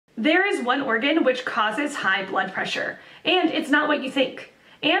There is one organ which causes high blood pressure, and it's not what you think.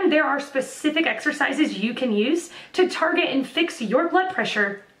 And there are specific exercises you can use to target and fix your blood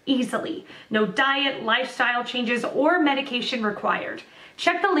pressure easily. No diet, lifestyle changes, or medication required.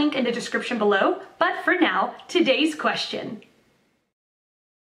 Check the link in the description below, but for now, today's question.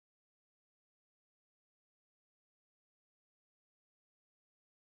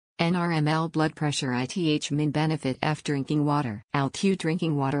 Nrml blood pressure ITH min benefit F drinking water. Althugh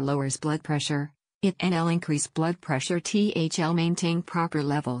drinking water lowers blood pressure. It NL increase blood pressure THL maintain proper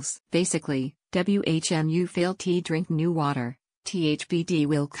levels. Basically, WHMU fail T drink new water. THBD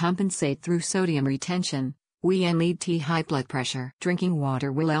will compensate through sodium retention. WN lead T high blood pressure. Drinking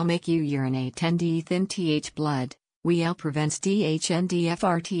water will L make you urinate and D thin TH blood. WL prevents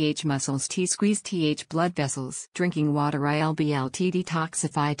DHNDFRTH muscles T squeeze TH blood vessels. Drinking water ILBLT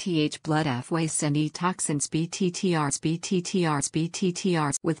detoxify TH blood F wastes and E toxins BTTRs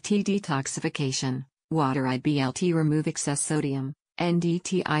with T detoxification. Water IBLT remove excess sodium.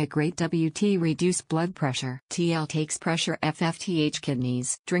 NDTI great WT reduce blood pressure. TL takes pressure FFTH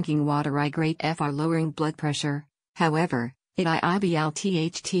kidneys. Drinking water I great FR lowering blood pressure. However, it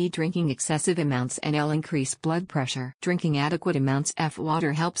IBLTHT drinking excessive amounts NL increase blood pressure. Drinking adequate amounts F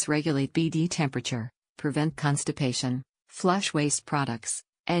water helps regulate BD temperature, prevent constipation, flush waste products,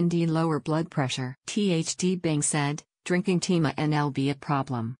 ND lower blood pressure. THD being said, drinking TMA NL be a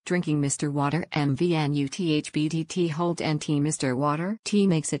problem. Drinking Mr. Water MVNUTHBDT hold NT Mr. Water T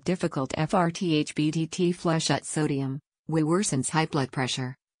makes it difficult FRTHBDT flush out sodium, whih worsens high blood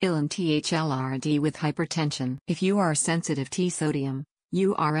pressure. ILM THLRD with hypertension. If you are sensitive to sodium,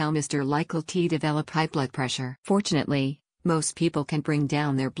 URL Mr. Likl T develop high blood pressure. Fortunately, most people can bring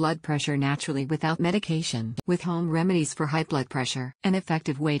down their blood pressure naturally without medication. With home remedies for high blood pressure, an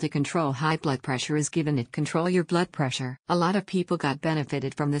effective way to control high blood pressure is given it control your blood pressure. A lot of people got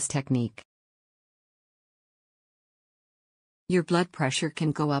benefited from this technique. Your blood pressure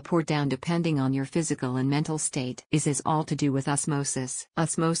can go up or down depending on your physical and mental state. This is all to do with osmosis.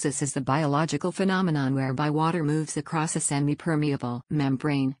 Osmosis is the biological phenomenon whereby water moves across a semi-permeable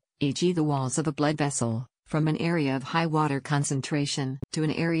membrane, e.g. the walls of a blood vessel, from an area of high water concentration to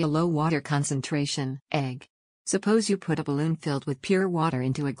an area low water concentration. Egg. Suppose you put a balloon filled with pure water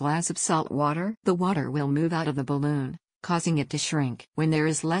into a glass of salt water. The water will move out of the balloon, causing it to shrink. When there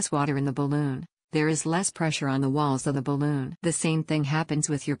is less water in the balloon, there is less pressure on the walls of the balloon. The same thing happens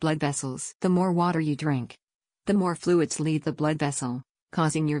with your blood vessels. The more water you drink, the more fluids leave the blood vessel,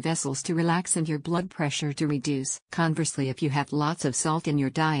 causing your vessels to relax and your blood pressure to reduce. Conversely, if you have lots of salt in your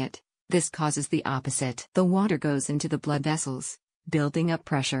diet, this causes the opposite. The water goes into the blood vessels, building up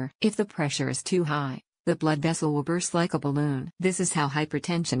pressure. If the pressure is too high, the blood vessel will burst like a balloon. This is how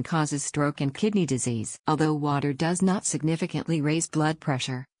hypertension causes stroke and kidney disease. Although water does not significantly raise blood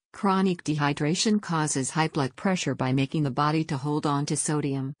pressure, chronic dehydration causes high blood pressure by making the body to hold on to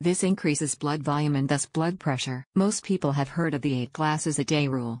sodium. This increases blood volume and thus blood pressure. Most people have heard of the 8 glasses a day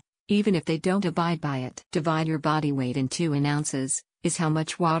rule. Even if they don't abide by it, divide your body weight in 2 ounces, is how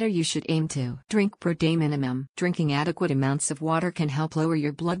much water you should aim to drink per day minimum. Drinking adequate amounts of water can help lower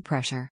your blood pressure.